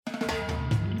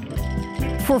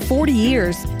For 40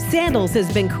 years, Sandals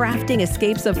has been crafting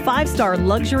escapes of 5-star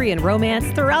luxury and romance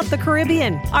throughout the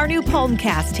Caribbean. Our new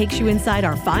Palmcast takes you inside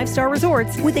our 5-star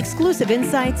resorts with exclusive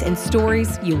insights and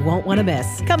stories you won't want to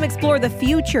miss. Come explore the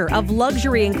future of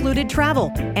luxury-included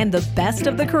travel and the best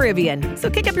of the Caribbean. So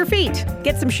kick up your feet,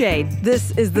 get some shade.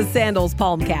 This is the Sandals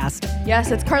Palmcast.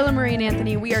 Yes, it's Carla Marie and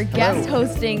Anthony. We are guest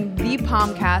hosting the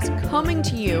Palmcast, coming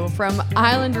to you from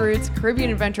Island Roots Caribbean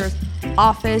Adventures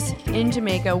office in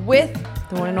Jamaica with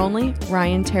the one and only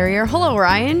Ryan Terrier. Hello,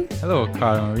 Ryan. Hello,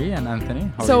 Carla Marie and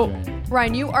Anthony. How are you doing?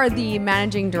 Ryan, you are the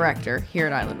managing director here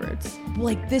at Island Roots.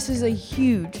 Like, this is a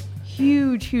huge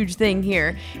thing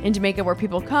here in Jamaica where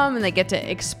people come and they get to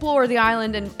explore the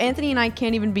island. And Anthony and I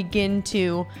can't even begin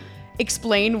to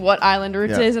explain what Island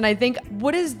Roots is. And I think,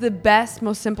 what is the best,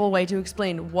 most simple way to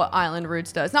explain what Island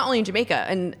Roots does? Not only in Jamaica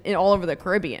and all over the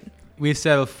Caribbean. We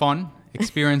sell fun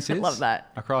experiences I love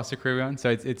that. Across the Caribbean. So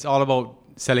it's all about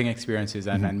selling experiences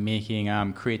and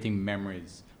making, creating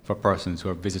memories for persons who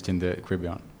are visiting the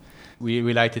Caribbean.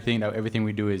 We like to think that everything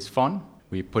we do is fun.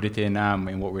 We put it in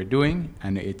what we're doing,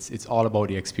 and it's all about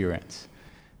the experience.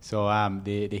 So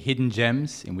the hidden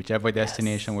gems in whichever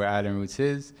destination where Island Roots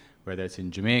is, whether it's in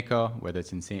Jamaica, whether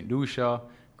it's in St. Lucia,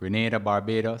 Grenada,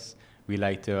 Barbados, we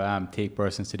like to take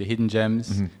persons to the hidden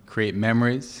gems, create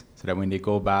memories, so that when they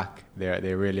go back,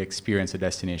 they really experience the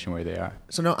destination where they are.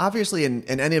 So now, obviously, in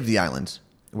any of the islands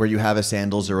where you have a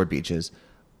Sandals or a beaches,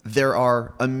 there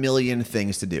are a million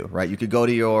things to do, right? You could go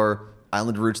to your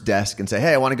Island Roots desk and say,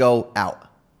 hey, I want to go out.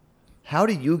 How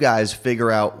do you guys figure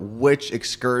out which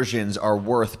excursions are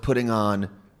worth putting on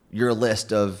your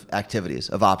list of activities,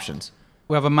 of options?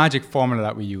 We have a magic formula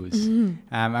that we use.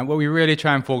 And what we really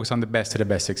try and focus on the best of the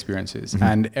best experiences.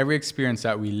 And every experience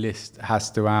that we list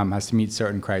has to meet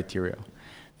certain criteria.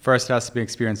 First, it has to be an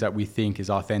experience that we think is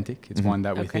authentic. It's one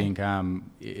that we think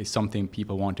is something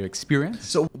people want to experience.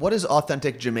 So what is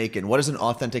authentic Jamaican? What is an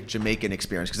authentic Jamaican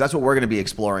experience? Because that's what we're going to be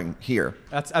exploring here.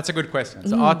 That's a good question.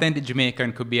 So authentic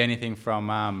Jamaican could be anything from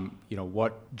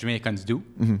what Jamaicans do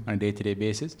on a day-to-day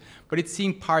basis, but it's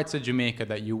seeing parts of Jamaica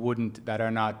that are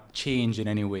not changed in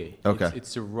any way. Okay.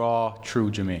 It's a raw,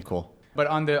 true Jamaica. Cool. But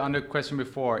on the question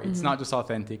before, it's not just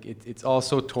authentic. It's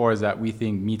also tours that we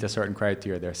think meet a certain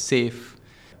criteria. They're safe.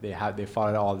 They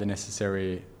follow all the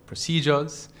necessary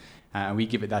procedures, and we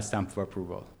give it that stamp of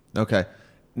approval. Okay.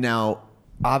 Now,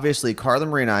 obviously, Carla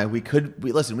Marie and I, we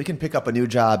can pick up a new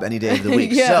job any day of the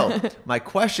week. So my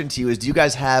question to you is, do you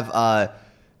guys have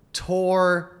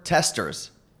tour testers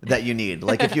that you need?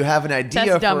 Like, if you have an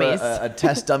idea for a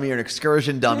test dummy or an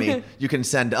excursion dummy, you can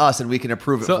send us and we can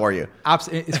approve it for you.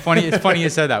 It's funny you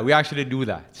said that. We actually do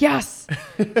that. Yes.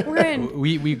 We're in.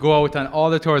 We go out on all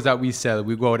the tours that we sell.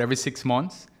 We go out every 6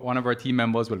 months. One of our team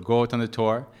members will go out on the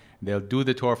tour. They'll do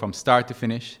the tour from start to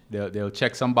finish. They'll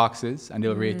check some boxes and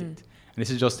they'll rate it. And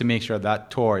this is just to make sure that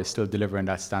tour is still delivering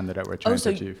that standard that we're trying to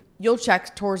achieve. You'll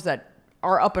check tours that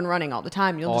are up and running all the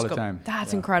time. You'll all just the go, time.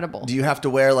 That's incredible. Do you have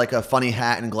to wear like a funny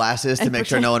hat and glasses to make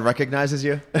sure no one recognizes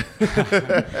you?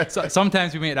 So,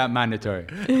 sometimes we make that mandatory.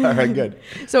 All right, good.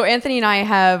 So Anthony and I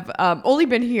have only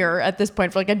been here at this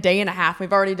point for like a day and a half.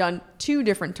 We've already done 2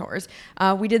 different tours.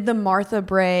 We did the Martha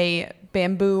Brae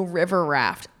Bamboo River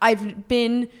Raft. I've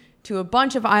been to a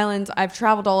bunch of islands. I've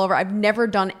traveled all over. I've never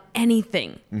done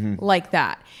anything like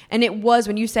that. And it was,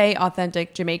 when you say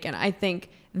authentic Jamaican, I think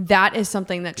that is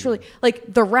something that truly,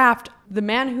 like the raft, the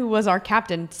man who was our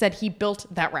captain said he built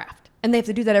that raft. And they have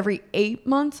to do that every 8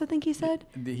 months, I think he said.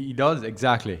 He does,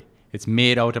 exactly. It's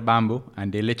made out of bamboo,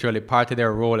 and they literally, part of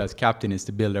their role as captain is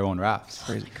to build their own rafts.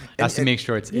 That's to make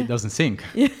sure it doesn't sink.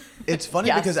 Yeah. It's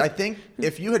funny because I think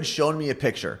if you had shown me a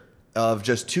picture of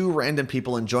just 2 random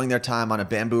people enjoying their time on a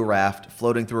bamboo raft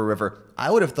floating through a river, I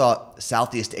would have thought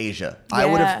Southeast Asia. Yeah. I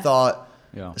would have thought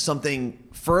something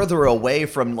further away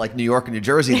from like New York and New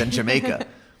Jersey than Jamaica.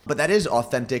 But that is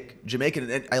authentic Jamaican.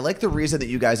 And I like the reason that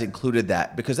you guys included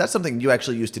that, because that's something you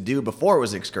actually used to do before it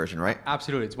was an excursion, right?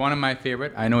 Absolutely. It's one of my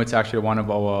favorite. I know it's actually one of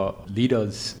our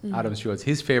leaders, Adam Stewart's,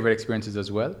 his favorite experiences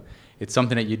as well. It's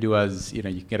something that you do as, you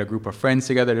can get a group of friends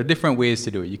together. There are different ways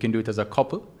to do it. You can do it as a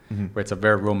couple, where it's a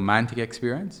very romantic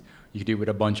experience. You can do it with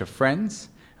a bunch of friends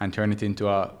and turn it into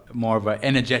a more of an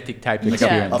energetic type of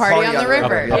experience. A party on the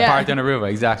river. A party on the river,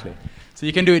 exactly. So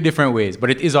you can do it different ways, but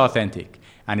it is authentic.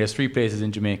 And there's 3 places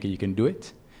in Jamaica you can do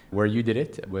it. Where you did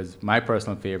it was my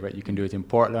personal favorite. You can do it in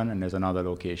Portland, and there's another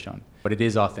location. But it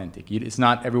is authentic. It's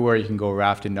not everywhere you can go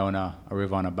rafting down a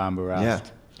river on a bamboo raft.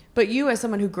 Yeah. But you, as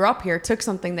someone who grew up here, took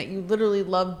something that you literally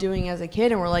loved doing as a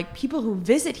kid and were like, people who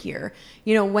visit here,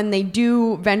 when they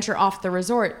do venture off the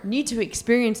resort, need to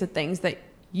experience the things that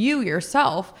you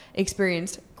yourself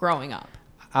experienced growing up.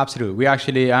 Absolutely. We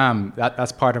actually,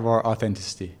 that's part of our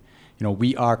authenticity. You know,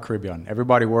 we are Caribbean.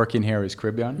 Everybody working here is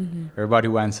Caribbean. Mm-hmm. Everybody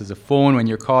who answers the phone when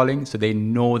you're calling, so they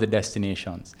know the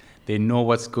destinations. They know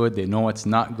what's good. They know what's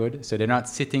not good. So they're not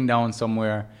sitting down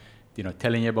somewhere, you know,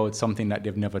 telling you about something that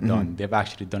they've never done. They've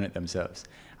actually done it themselves.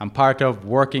 And part of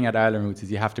working at Island Roots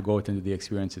is you have to go out and do the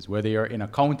experiences, whether you're in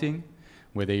accounting,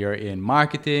 whether you're in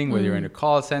marketing, whether you're in a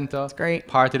call center. That's great.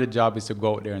 Part of the job is to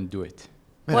go out there and do it.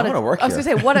 Man, I want to work here. I was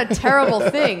going to say, what a terrible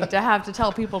thing to have to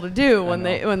tell people to do when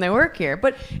they work here.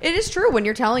 But it is true when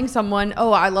you're telling someone,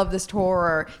 oh, I love this tour,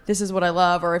 or this is what I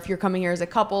love, or if you're coming here as a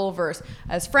couple versus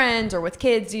as friends or with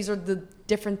kids, these are the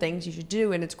different things you should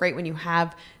do. And it's great when you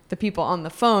have the people on the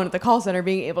phone at the call center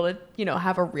being able to, you know,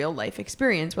 have a real life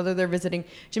experience, whether they're visiting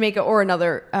Jamaica or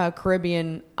another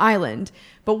Caribbean island.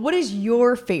 But what is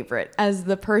your favorite as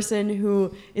the person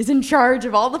who is in charge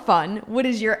of all the fun? What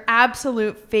is your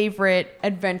absolute favorite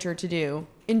adventure to do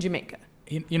in Jamaica?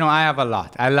 You know, I have a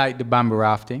lot. I like the bamboo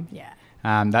rafting. Yeah.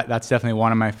 That's definitely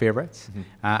one of my favorites. Mm-hmm.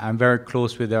 I'm very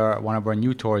close with one of our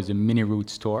new tours, the Mini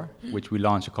Roots tour, which we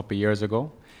launched a couple of years ago.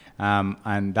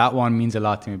 And that one means a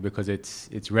lot to me because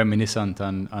it's reminiscent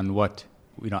on what,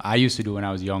 you know, I used to do when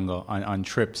I was younger on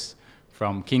trips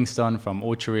from Kingston, from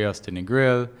Ocho Rios to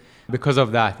Negril. Because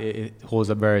of that, it holds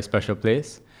a very special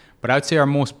place. But I would say our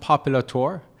most popular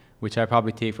tour, which I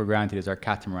probably take for granted, is our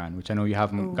catamaran, which I know you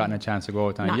haven't gotten a chance to go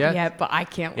out on Not yet. yet, but I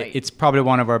can't wait. It's probably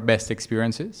one of our best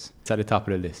experiences. It's at the top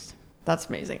of the list. That's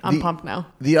amazing. I'm pumped now.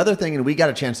 The other thing, and we got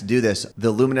a chance to do this,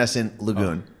 the Luminescent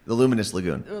Lagoon. The Luminous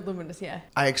Lagoon. Luminous, yeah.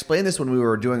 I explained this when we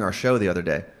were doing our show the other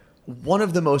day. One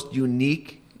of the most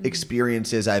unique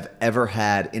experiences I've ever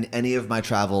had in any of my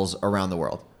travels around the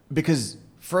world. Because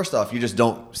first off, you just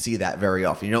don't see that very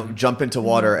often. You don't jump into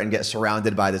water and get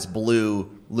surrounded by this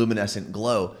blue luminescent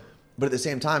glow. But at the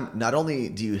same time, not only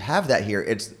do you have that here,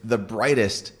 it's the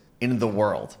brightest in the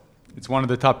world. It's one of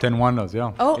the top 10 wonders,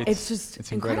 yeah. Oh,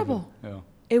 it's incredible. Yeah.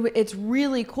 It's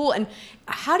really cool. And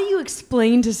how do you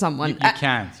explain to someone?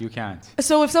 You can't.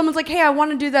 So if someone's like, hey, I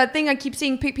want to do that thing, I keep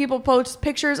seeing people post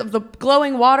pictures of the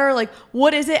glowing water, like,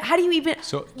 what is it? How do you even,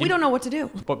 we don't know what to do.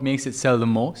 What makes it sell the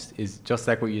most is just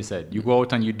like what you said. You go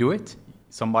out and you do it,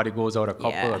 somebody goes out, a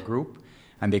couple, a group,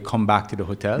 and they come back to the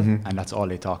hotel, and that's all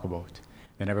they talk about.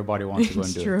 Then everybody wants to go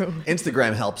and do it.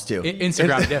 Instagram helps too.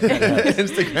 Instagram definitely helps.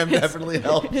 Instagram definitely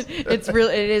helps.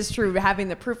 It is true, having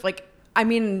the proof. Like, I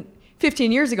mean,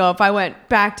 15 years ago, if I went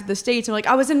back to the States and like,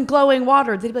 I was in glowing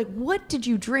water, they'd be like, what did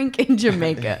you drink in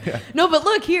Jamaica? Yeah. No, but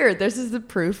look here, this is the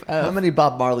proof of... How many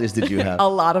Bob Marleys did you have? A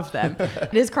lot of them.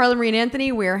 It is Carla Marie and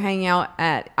Anthony. We're hanging out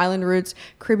at Island Roots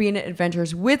Caribbean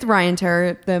Adventures with Ryan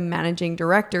Terra, the managing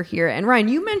director here. And Ryan,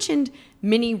 you mentioned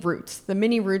Mini Roots, the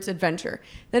Mini Roots adventure.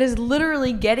 That is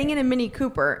literally getting in a Mini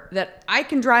Cooper that I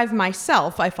can drive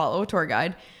myself. I follow a tour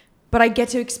guide, but I get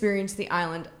to experience the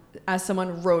island as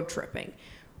someone road tripping.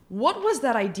 What was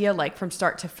that idea like from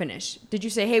start to finish? Did you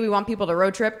say, hey, we want people to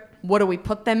road trip? What do we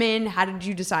put them in? How did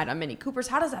you decide on Mini Coopers?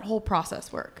 How does that whole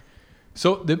process work?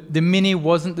 So the Mini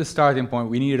wasn't the starting point.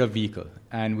 We needed a vehicle.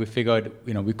 And we figured,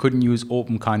 we couldn't use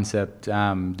open concept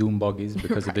dune buggies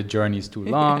because the journey is too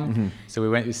long.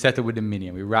 So we settled with the Mini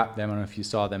and we wrapped them. I don't know if you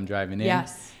saw them driving in.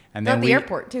 Yes. And they're at the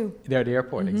airport too. They're at the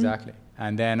airport, exactly.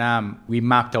 And then we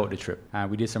mapped out the trip.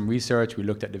 We did some research. We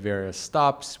looked at the various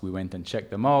stops. We went and checked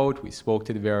them out. We spoke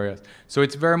to the various. So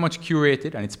it's very much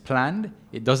curated and it's planned.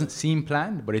 It doesn't seem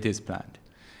planned, but it is planned.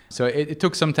 So it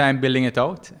took some time building it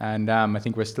out. And I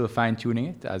think we're still fine-tuning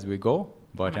it as we go.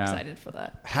 But I'm excited for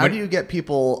that. How do you get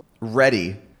people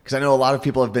ready? Because I know a lot of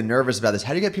people have been nervous about this.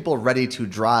 How do you get people ready to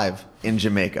drive in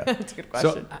Jamaica? That's a good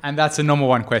question. And that's the number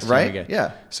one question we get.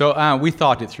 Yeah. So we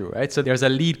thought it through, right? So there's a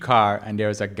lead car and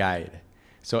there's a guide.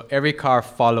 So every car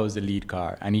follows the lead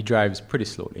car, and he drives pretty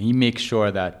slowly. He makes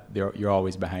sure that you're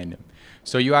always behind him.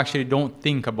 So you actually don't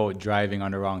think about driving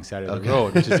on the wrong side of the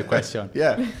road, which is the question.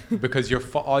 Yeah. Because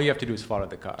all you have to do is follow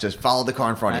the car. Just follow the car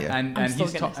in front of you.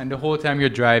 And the whole time you're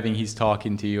driving, he's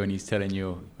talking to you and he's telling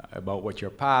you about what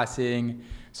you're passing.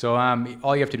 So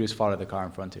all you have to do is follow the car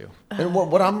in front of you. And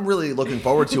what I'm really looking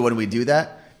forward to when we do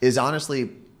that is, honestly,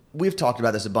 we've talked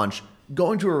about this a bunch.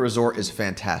 Going to a resort is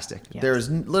fantastic. Yes. There's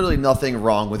literally nothing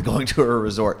wrong with going to a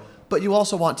resort. But you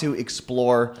also want to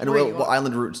explore, and what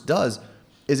Island Roots does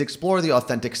is explore the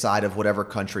authentic side of whatever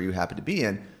country you happen to be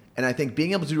in. And I think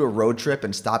being able to do a road trip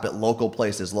and stop at local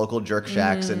places, local jerk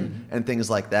shacks and things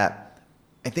like that,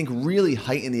 I think really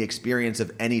heighten the experience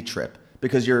of any trip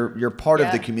because you're part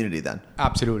of the community then.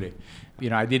 Absolutely.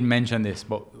 I didn't mention this,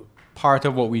 but part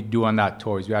of what we do on that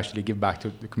tour is we actually give back to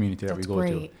the community that we go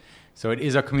to. So it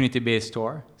is a community-based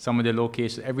tour. Some of the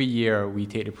locations, every year we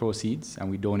take the proceeds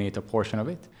and we donate a portion of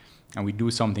it. and we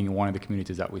do something in one of the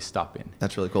communities that we stop in.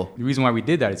 That's really cool. The reason why we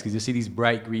did that is because you see these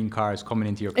bright green cars coming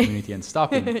into your community and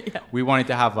stopping. Yeah. We wanted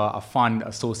to have a fun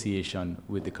association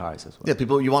with the cars as well.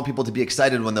 Yeah, you want people to be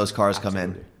excited when those cars come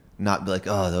in, not be like,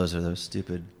 oh, those are those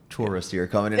stupid tourists here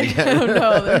coming in again.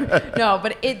 No,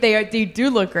 but they do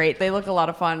look great. They look a lot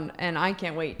of fun, and I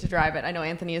can't wait to drive it. I know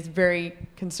Anthony is very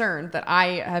concerned that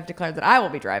I have declared that I will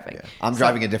be driving. Yeah. I'm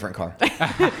driving a different car.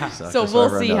 So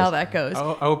we'll see how that goes.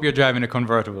 I hope you're driving a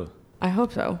convertible. I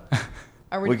hope so.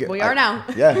 We are now.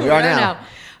 Yeah, we are now.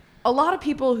 A lot of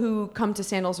people who come to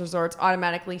Sandals Resorts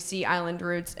automatically see Island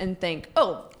Roots and think,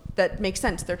 oh, that makes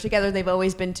sense. They're together. They've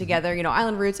always been together,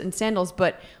 Island Roots and Sandals.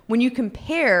 But when you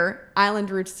compare Island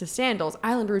Roots to Sandals,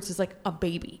 Island Roots is like a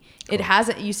baby. Cool. It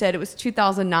hasn't, you said it was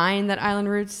 2009 that Island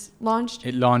Roots launched?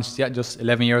 It launched, just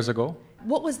 11 years ago.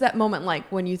 What was that moment like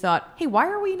when you thought, hey, why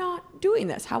are we not doing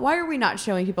this? Why are we not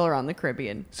showing people around the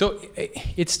Caribbean? So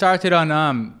it started on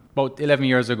about 11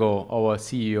 years ago. Our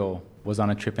CEO was on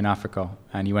a trip in Africa,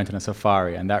 and he went on a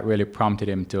safari, and that really prompted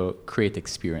him to create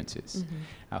experiences.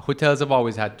 Mm-hmm. Hotels have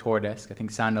always had tour desks. I think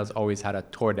Sandals always had a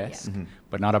tour desk, yeah.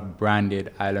 But not a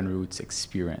branded Island Roots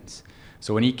experience.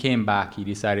 So when he came back, he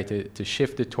decided to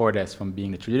shift the tour desk from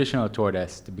being the traditional tour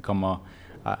desk to become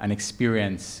an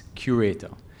experience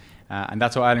curator. And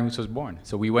that's how Island Roots was born.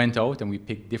 So we went out and we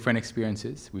picked different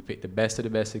experiences. We picked the best of the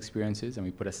best experiences, and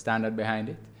we put a standard behind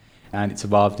it. And it's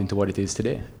evolved into what it is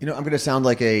today. I'm going to sound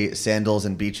like a Sandals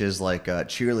and Beaches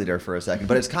cheerleader for a second,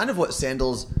 but it's kind of what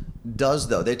Sandals does,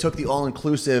 though. They took the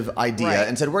all-inclusive idea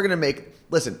and said, we're going to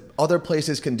listen, other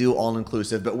places can do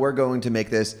all-inclusive, but we're going to make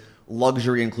this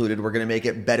luxury included. We're going to make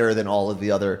it better than all of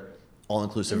the other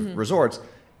all-inclusive resorts.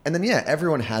 And then,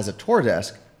 everyone has a tour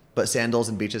desk, but Sandals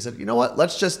and Beaches said, you know what,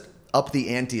 let's just up the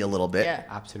ante a little bit. Yeah,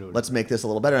 absolutely. Let's make this a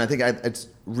little better. And I think it's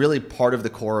really part of the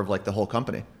core of the whole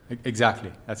company. Exactly.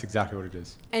 That's exactly what it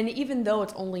is. And even though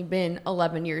it's only been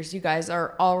 11 years, you guys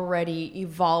are already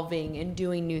evolving and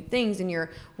doing new things, and you're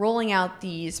rolling out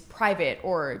these private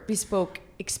or bespoke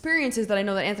experiences that I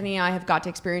know that Anthony and I have got to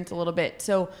experience a little bit.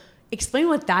 So explain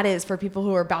what that is for people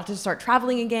who are about to start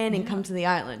traveling again and come to the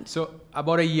island. So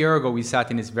about a year ago, we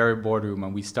sat in this very boardroom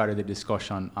and we started a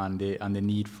discussion on the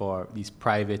need for these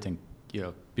private and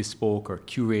bespoke or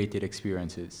curated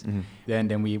experiences. Mm-hmm.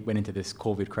 Then we went into this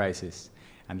COVID crisis.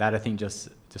 And that, I think, just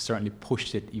certainly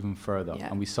pushed it even further. Yeah.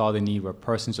 And we saw the need where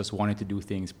persons just wanted to do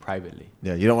things privately.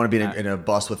 Yeah, you don't want to be in a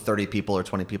bus with 30 people or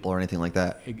 20 people or anything like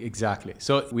that. Exactly.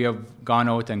 So we have gone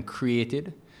out and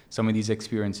created some of these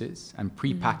experiences and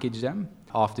prepackaged them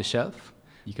off the shelf.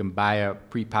 You can buy a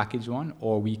prepackaged one,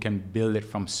 or we can build it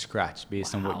from scratch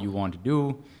based on what you want to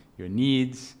do, your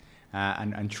needs,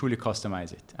 and truly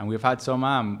customize it. And we've had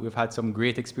some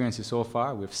great experiences so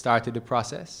far. We've started the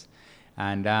process.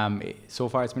 And so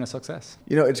far, it's been a success.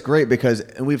 It's great because,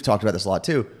 and we've talked about this a lot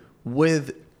too,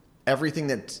 with everything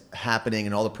that's happening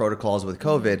and all the protocols with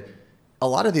COVID, a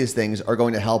lot of these things are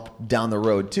going to help down the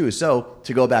road too. So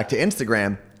to go back to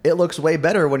Instagram, it looks way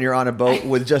better when you're on a boat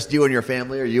with just you and your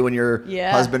family or you and your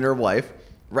husband or wife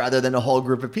rather than a whole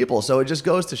group of people. So it just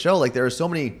goes to show there are so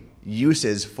many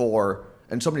uses for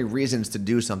and so many reasons to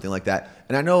do something like that.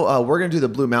 And I know we're going to do the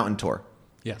Blue Mountain Tour.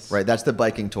 Yes. Right, that's the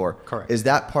biking tour. Correct. Is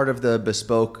that part of the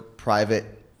bespoke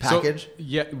private package?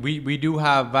 So, we do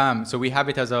have, so we have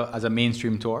it as a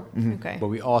mainstream tour. Mm-hmm. Okay. But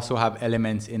we also have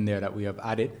elements in there that we have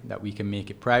added that we can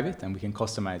make it private and we can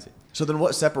customize it. So then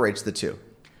what separates the two?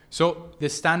 So the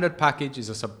standard package is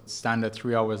a standard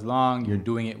 3 hours long. You're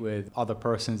doing it with other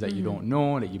persons that you don't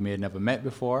know, that you may have never met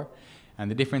before. And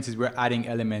the difference is we're adding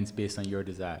elements based on your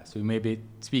desire. So we may be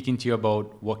speaking to you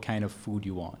about what kind of food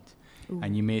you want. Ooh.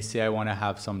 And you may say, I want to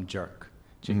have some jerk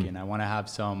chicken. Mm-hmm. I want to have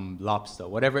some lobster,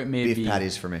 whatever it may be. Beef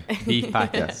patties for me. Beef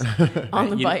patties. On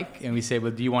the bike. And we say,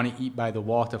 well, do you want to eat by the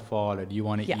waterfall or do you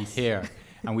want to eat here?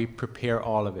 And we prepare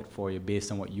all of it for you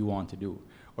based on what you want to do.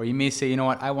 Or you may say, you know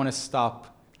what, I want to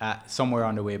stop at somewhere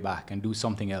on the way back and do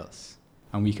something else.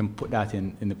 And we can put that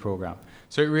in the program.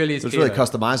 So it really is. So it's really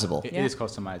customizable. It is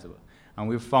customizable. And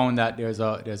we've found that there's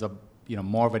a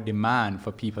more of a demand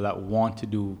for people that want to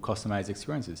do customized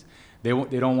experiences. They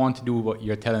don't want to do what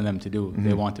you're telling them to do. Mm-hmm.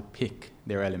 They want to pick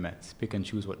their elements, pick and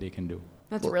choose what they can do.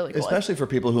 That's really cool. Especially for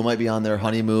people who might be on their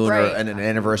honeymoon or an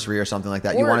anniversary or something like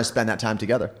that. You want to spend that time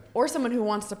together. Or someone who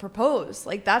wants to propose.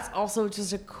 That's also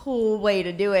just a cool way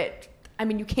to do it. I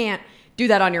mean, you can't do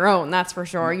that on your own, that's for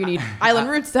sure. You need Island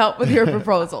Roots to help with your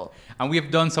proposal. And we've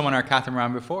done some on our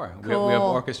catamaran before. Cool. We have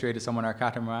orchestrated some on our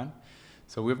catamaran.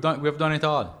 So we've done it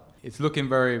all. It's looking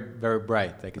very, very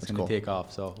bright, it's going to take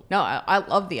off. So no, I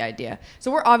love the idea. So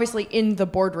we're obviously in the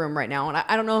boardroom right now, and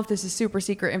I don't know if this is super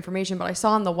secret information, but I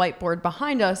saw on the whiteboard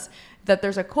behind us that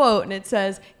there's a quote and it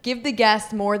says, "Give the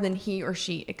guest more than he or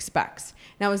she expects."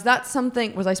 Now, is that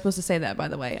something, was I supposed to say that, by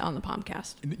the way, on the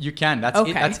podcast? You can. That's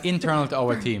Okay. that's internal to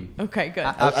our team. Okay, good.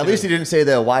 At least you didn't say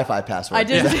the Wi-Fi password. I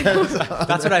did.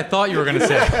 That's what I thought you were going to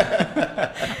say.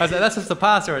 I was like, that's just the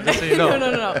password, just so you know.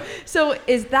 No. So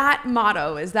is that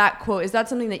motto, is that quote, is that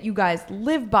something that you guys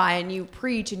live by and you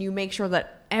preach and you make sure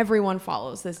that everyone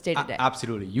follows this day to day?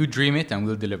 Absolutely. You dream it and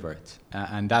we'll deliver it.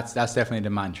 And that's definitely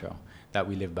the mantra that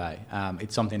we live by.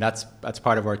 It's something that's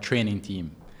part of our training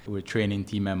team. We're training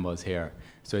team members here.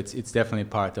 So it's definitely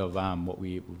part of what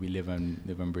we live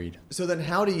and breathe. So then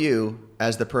how do you,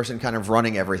 as the person kind of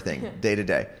running everything day to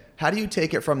day, how do you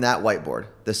take it from that whiteboard,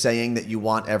 the saying that you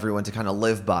want everyone to kind of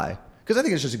live by? Because I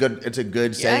think it's just a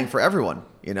good saying for everyone,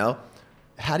 you know?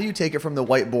 How do you take it from the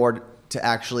whiteboard to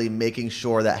actually making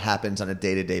sure that happens on a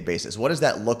day-to-day basis? What does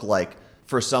that look like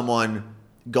for someone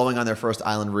going on their first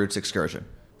Island Roots excursion?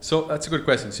 So that's a good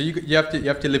question. So you have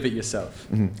to live it yourself.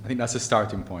 I think that's a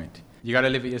starting point. You got to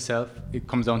live it yourself. It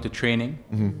comes down to training.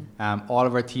 All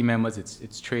of our team members,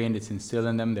 it's trained, it's instilled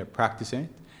in them, they're practicing it.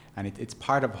 And it's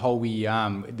part of how we,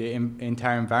 the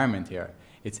entire environment here.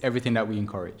 It's everything that we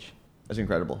encourage. That's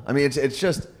incredible. I mean, it's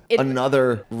just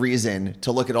another reason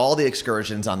to look at all the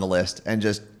excursions on the list and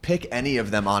just pick any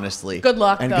of them honestly. Good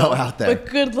luck, and though. go out there. But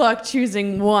good luck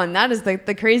choosing one. That is the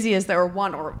craziest there, or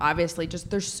one, or obviously just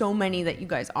there's so many that you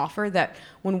guys offer that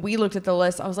when we looked at the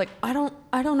list, I was like, I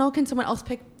don't know. Can someone else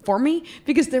pick for me?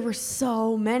 Because there were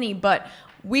so many, but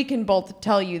we can both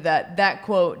tell you that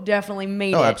quote definitely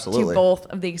made it to both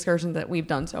of the excursions that we've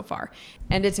done so far.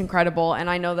 And it's incredible. And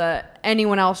I know that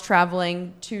anyone else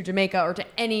traveling to Jamaica or to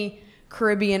any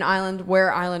Caribbean island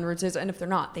where Island Roots is, and if they're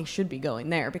not, they should be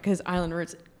going there because Island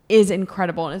Roots is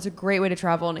incredible. And it's a great way to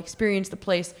travel and experience the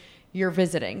place you're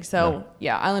visiting. So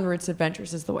yeah, Island Roots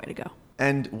Adventures is the way to go.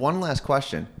 And one last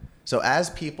question. So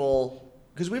as people,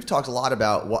 because we've talked a lot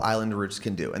about what Island Roots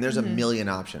can do, and there's a million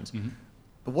options.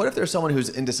 But what if there's someone who's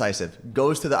indecisive,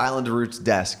 goes to the Island Roots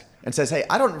desk and says, hey,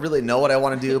 I don't really know what I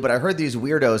want to do, but I heard these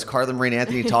weirdos, Carla Marie and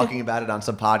Anthony, talking about it on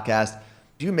some podcast.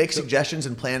 Do you make suggestions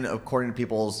and plan according to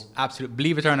people's... Absolutely.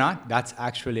 Believe it or not, that's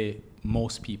actually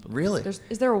most people. Really?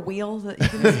 Is there a wheel that you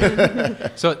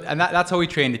can So, and that's how we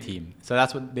train the team. So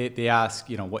that's what they ask,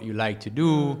 what you like to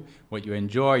do, what you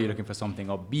enjoy. You're looking for something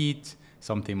upbeat,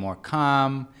 something more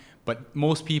calm. But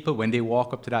most people, when they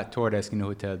walk up to that tour desk in the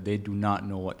hotel, they do not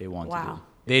know what they want to do.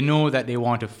 They know that they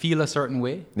want to feel a certain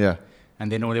way. Yeah.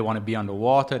 And they know they want to be on the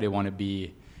water, they want to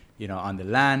be, on the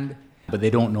land, but they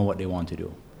don't know what they want to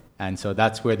do. And so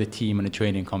that's where the team and the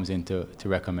training comes in to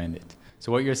recommend it.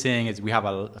 So what you're saying is we have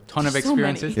a ton of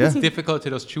experiences. It's difficult to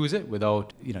just choose it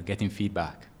without, getting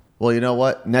feedback. Well, you know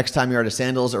what? Next time you're at a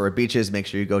Sandals or a Beaches, make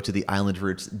sure you go to the Island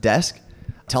Roots desk.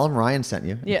 Tell them Ryan sent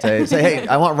you. Yeah. Say, hey,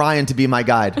 I want Ryan to be my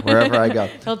guide wherever I go.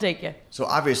 He'll take you. So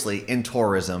obviously in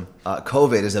tourism,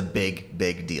 COVID is a big,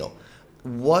 big deal.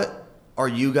 What are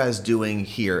you guys doing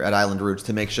here at Island Roots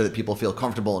to make sure that people feel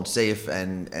comfortable and safe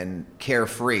and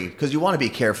carefree? Because you want to be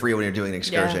carefree when you're doing an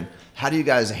excursion. Yeah. How do you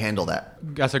guys handle that?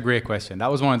 That's a great question.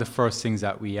 That was one of the first things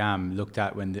that we looked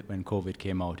at when COVID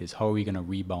came out is how are we going to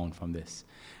rebound from this?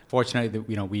 Fortunately,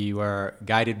 we were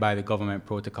guided by the government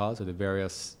protocols of the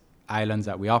various islands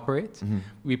that we operate.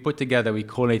 We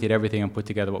collated everything and put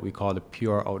together what we call the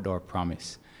Pure Outdoor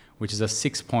Promise, which is a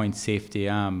 6-point safety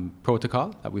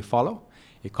protocol that we follow.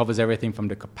 It covers everything from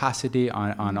the capacity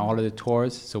on all of the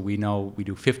tours. So we know we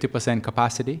do 50%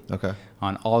 capacity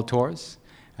on all tours,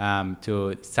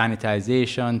 to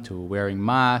sanitization, to wearing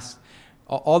masks.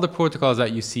 All the protocols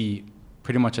that you see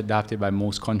pretty much adopted by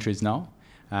most countries now.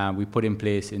 We put in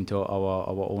place into our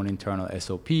own internal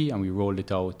SOP and we rolled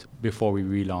it out before we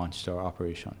relaunched our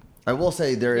operation. I will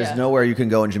say there is nowhere you can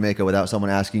go in Jamaica without someone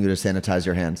asking you to sanitize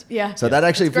your hands. Yeah. So that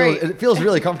actually feels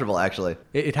really comfortable, actually.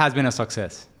 It has been a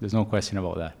success. There's no question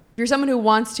about that. If you're someone who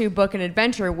wants to book an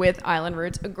adventure with Island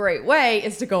Roots, a great way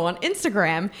is to go on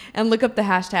Instagram and look up the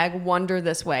hashtag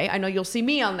 #WonderThisWay. I know you'll see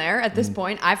me on there at this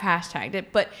point. I've hashtagged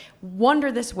it, but Wonder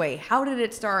This Way, how did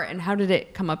it start and how did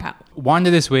it come about?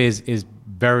 Wonder This Way is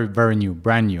very, very new,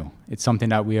 brand new. It's something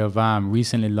that we have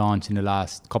recently launched in the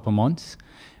last couple months.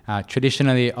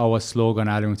 Traditionally, our slogan,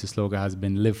 Island Roots' slogan, has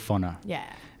been Live Funner. Yeah.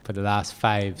 For the last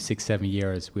 5, 6, 7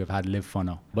 years, we have had Live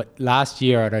Funner. But last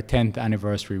year, at our 10th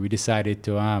anniversary, we decided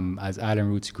to, as Island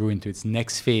Roots grew into its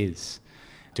next phase,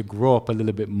 to grow up a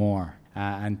little bit more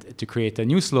and to create a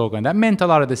new slogan. That meant a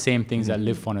lot of the same things that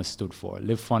Live Funner stood for.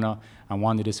 Live Funner and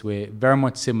Wonder This Way, very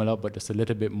much similar, but just a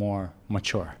little bit more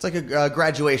mature. It's like a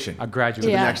graduation. A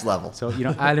graduation. To the next level. So,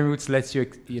 Island Roots lets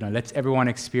everyone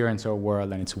experience our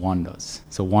world and its wonders.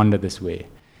 So Wonder This Way.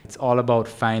 It's all about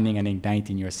finding and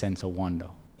igniting your sense of wonder.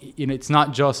 it's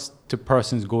not just to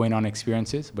persons going on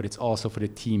experiences, but it's also for the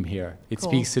team here. It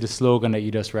speaks to the slogan that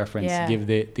you just referenced, give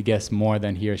the guest more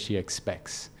than he or she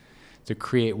expects, to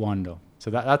create wonder. So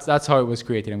that's how it was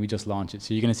created, and we just launched it.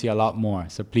 So you're going to see a lot more.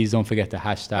 So please don't forget to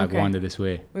hashtag Wonder this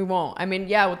way. We won't. I mean,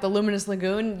 with the Luminous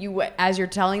Lagoon, as you're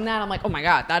telling that, I'm like, oh my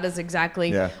God, that is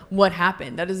exactly what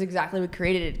happened. That is exactly what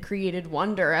created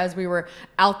wonder. As we were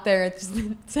out there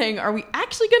saying, are we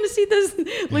actually going to see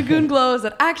this lagoon glow? Is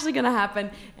that actually going to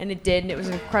happen? And it did, and it was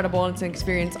incredible, and it's an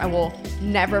experience I will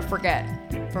never forget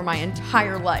for my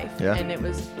entire life. And it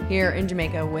was here in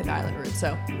Jamaica with Island Roots.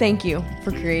 So thank you for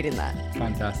creating that.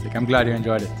 Fantastic. I'm glad you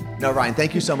enjoyed it. No, Ryan,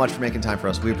 thank you so much for making time for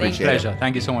us. We appreciate it. Pleasure.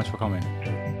 Thank you so much for coming.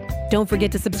 Don't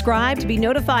forget to subscribe to be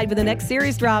notified when the next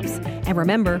series drops. And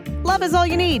remember, love is all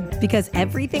you need, because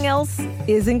everything else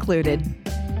is included.